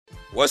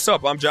What's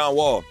up? I'm John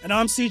Wall. And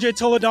I'm CJ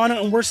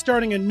Toledano, and we're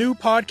starting a new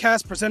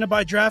podcast presented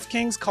by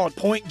DraftKings called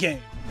Point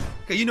Game.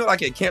 Okay, you know,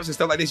 like at camps and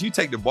stuff like this, you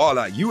take the ball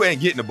out, you ain't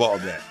getting the ball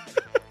back.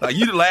 Like,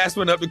 you the last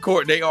one up the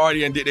court, they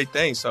already did their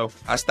thing. So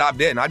I stopped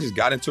that, and I just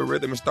got into a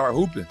rhythm and started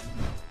hooping.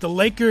 The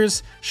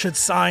Lakers should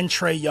sign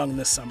Trae Young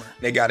this summer.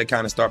 They got to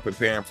kind of start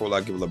preparing for,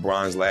 like, if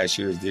LeBron's last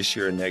year is this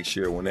year, next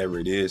year, whenever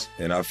it is.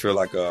 And I feel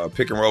like a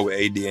pick and roll with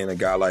AD and a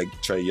guy like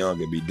Trae Young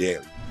would be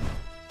deadly.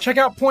 Check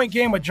out Point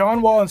Game with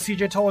John Wall and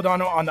CJ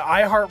Toledano on the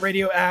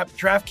iHeartRadio app,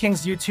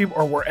 DraftKings YouTube,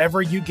 or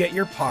wherever you get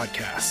your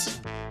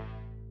podcasts.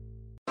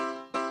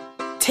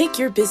 Take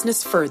your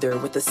business further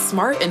with the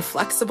smart and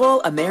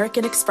flexible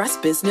American Express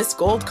Business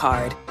Gold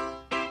Card.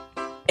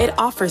 It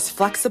offers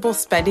flexible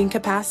spending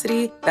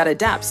capacity that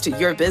adapts to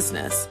your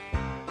business.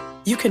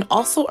 You can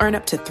also earn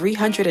up to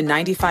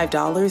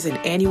 $395 in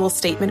annual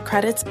statement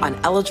credits on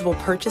eligible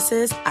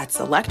purchases at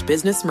select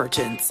business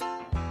merchants.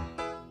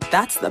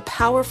 That's the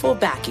powerful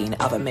backing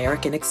of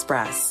American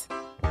Express.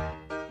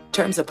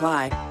 Terms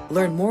apply.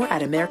 Learn more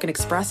at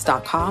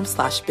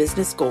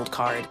americanexpress.com/business gold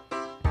card.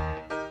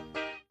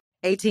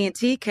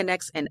 AT&T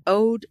connects an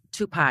ode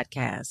to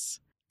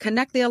podcasts.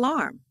 Connect the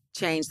alarm.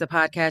 Change the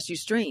podcast you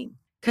stream.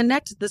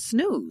 Connect the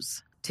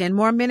snooze. 10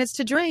 more minutes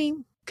to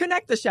dream.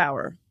 Connect the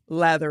shower.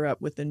 Lather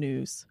up with the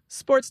news.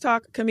 Sports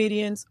talk,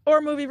 comedians,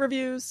 or movie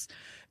reviews.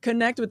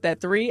 Connect with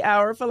that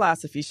 3-hour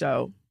philosophy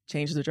show.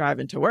 Change the drive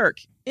into work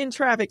in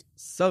traffic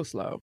so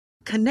slow.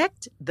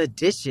 Connect the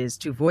dishes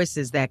to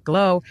voices that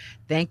glow.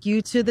 Thank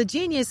you to the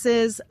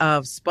geniuses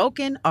of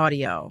spoken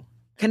audio.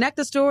 Connect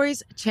the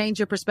stories, change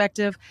your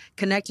perspective.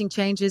 Connecting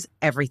changes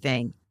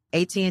everything.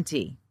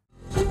 AT&T.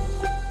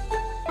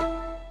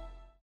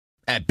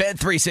 At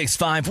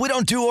Bet365, we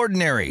don't do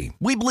ordinary.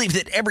 We believe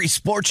that every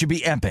sport should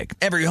be epic.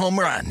 Every home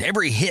run,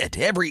 every hit,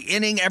 every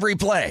inning, every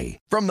play.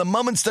 From the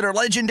moments that are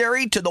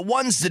legendary to the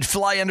ones that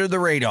fly under the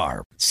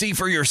radar. See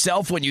for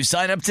yourself when you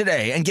sign up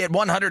today and get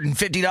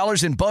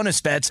 $150 in bonus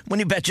bets when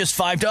you bet just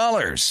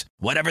 $5.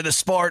 Whatever the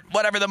sport,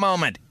 whatever the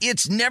moment,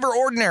 it's never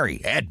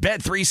ordinary at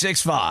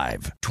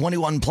Bet365.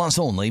 21 plus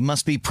only.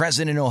 Must be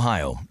present in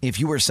Ohio. If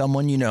you or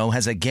someone you know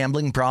has a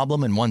gambling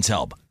problem and wants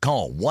help,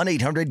 call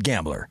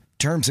 1-800-GAMBLER.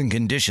 Terms and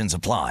conditions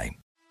apply.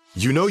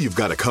 You know you've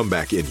got a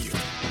comeback in you.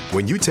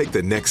 When you take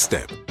the next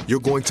step,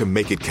 you're going to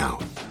make it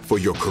count. For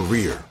your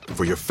career,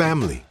 for your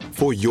family,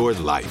 for your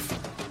life.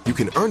 You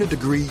can earn a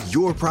degree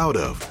you're proud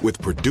of with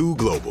Purdue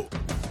Global.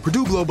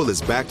 Purdue Global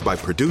is backed by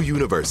Purdue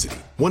University,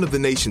 one of the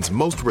nation's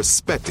most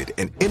respected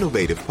and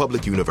innovative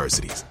public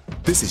universities.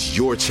 This is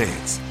your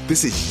chance.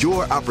 This is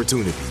your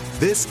opportunity.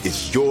 This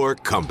is your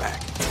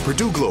comeback.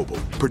 Purdue Global,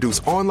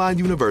 Purdue's online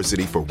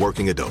university for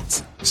working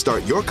adults.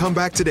 Start your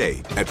comeback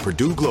today at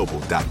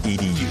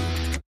purdueglobal.edu.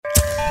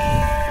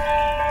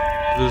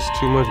 There's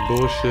too much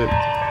bullshit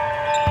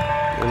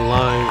and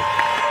lying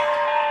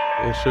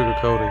and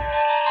sugarcoating.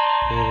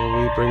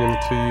 And we bringing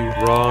it to you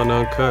raw and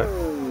uncut.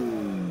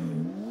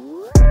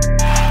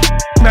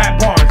 Matt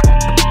Barnes.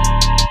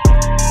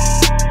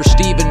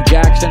 Steven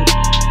Jackson.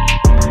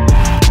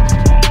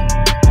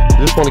 I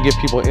just want to give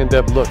people an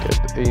in-depth look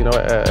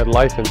at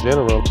life in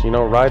general.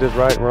 Right is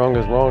right, wrong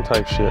is wrong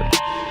type shit.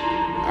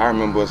 I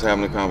remember us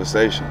having a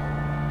conversation.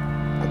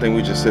 I think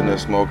we just sitting there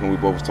smoking. We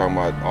both was talking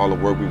about all the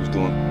work we was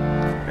doing.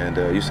 And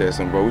you said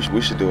something, bro,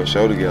 we should do a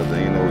show together.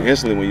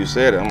 Instantly when you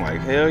said it, I'm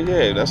like, hell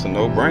yeah, that's a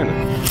no-brainer.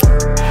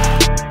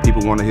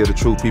 People want to hear the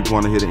truth. People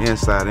want to hear the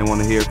inside. They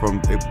want to hear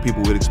from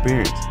people with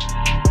experience.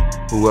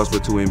 Who else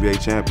but 2 NBA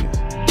champions?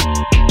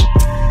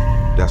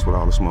 That's what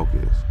all the smoke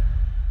is.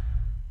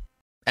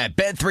 At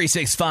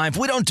Bet365,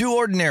 we don't do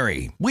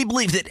ordinary. We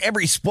believe that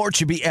every sport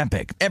should be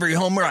epic. Every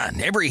home run,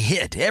 every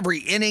hit, every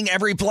inning,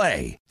 every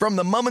play. From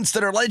the moments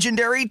that are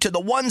legendary to the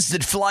ones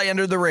that fly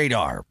under the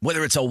radar.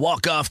 Whether it's a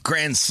walk-off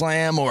grand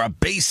slam or a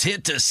base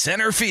hit to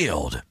center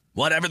field.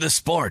 Whatever the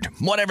sport,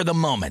 whatever the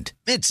moment,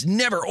 it's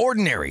never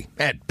ordinary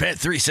at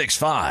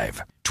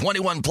Bet365.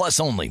 21 plus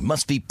only.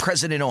 Must be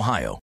present in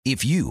Ohio.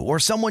 If you or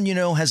someone you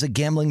know has a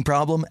gambling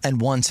problem and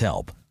wants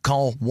help,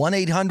 call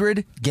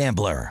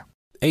 1-800-GAMBLER.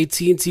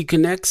 AT&T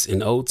connects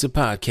an ode to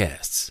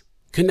podcasts.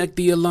 Connect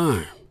the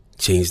alarm.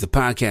 Change the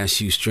podcast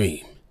you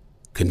stream.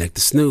 Connect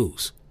the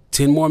snooze.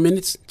 10 more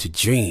minutes to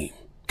dream.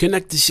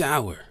 Connect the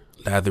shower.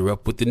 Lather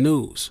up with the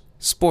news.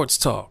 Sports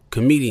talk,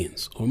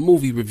 comedians, or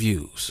movie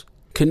reviews.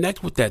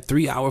 Connect with that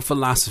 3-hour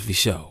philosophy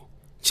show.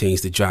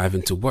 Change the drive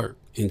into work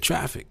in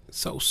traffic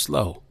so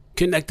slow.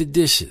 Connect the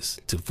dishes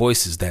to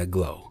voices that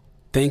glow.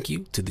 Thank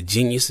you to the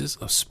geniuses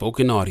of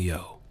spoken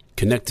audio.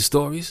 Connect the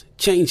stories,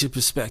 change your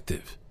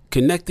perspective.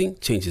 Connecting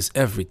changes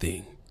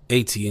everything.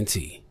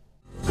 AT&T.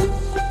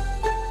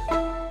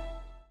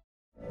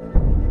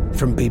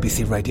 From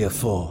BBC Radio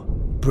 4,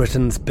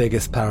 Britain's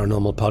biggest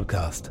paranormal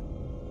podcast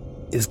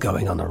is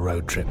going on a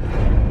road trip.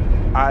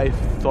 I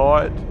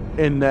thought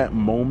in that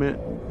moment,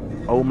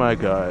 oh my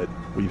God,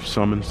 we've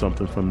summoned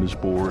something from this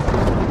board.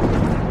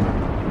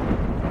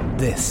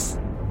 This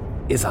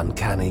is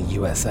Uncanny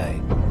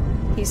USA.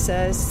 He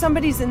says,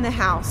 somebody's in the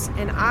house,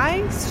 and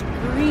I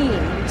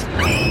screamed.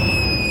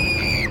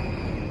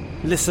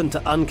 Listen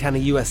to Uncanny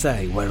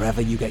USA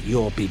wherever you get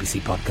your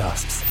BBC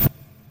podcasts,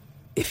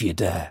 if you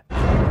dare.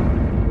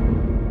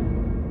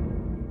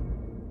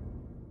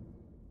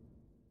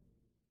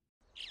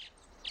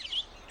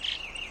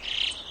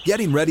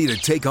 Getting ready to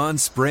take on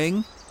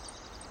spring?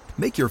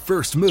 Make your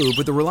first move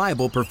with the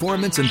reliable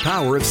performance and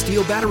power of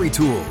Steel battery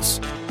tools.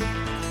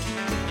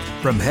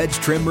 From hedge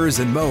trimmers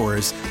and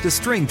mowers to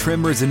string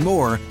trimmers and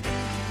more,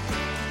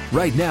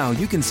 right now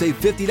you can save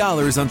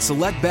 $50 on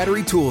select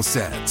battery tool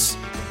sets.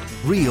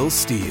 Real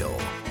Steel.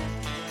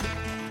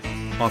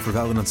 Offer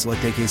valid on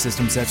select AK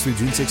system sets through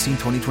June 16,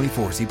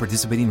 2024. See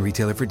participating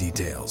retailer for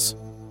details.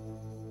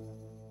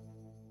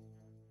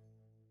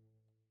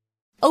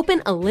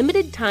 Open a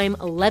limited-time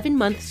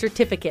 11-month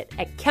certificate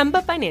at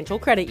Kemba Financial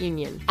Credit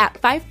Union. At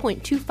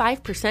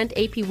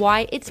 5.25%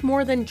 APY, it's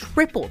more than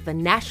triple the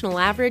national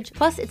average,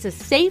 plus it's a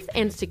safe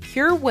and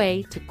secure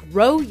way to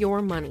grow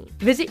your money.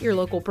 Visit your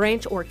local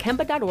branch or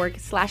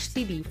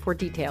kemba.org/cb for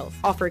details.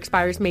 Offer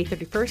expires May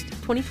 31st,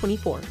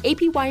 2024.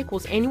 APY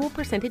equals annual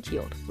percentage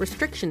yield.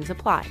 Restrictions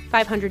apply.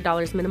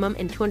 $500 minimum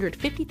and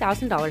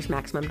 $250,000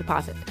 maximum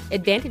deposit.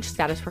 Advantage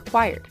status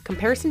required.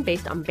 Comparison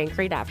based on bank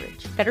rate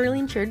average. Federally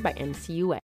insured by NCUA.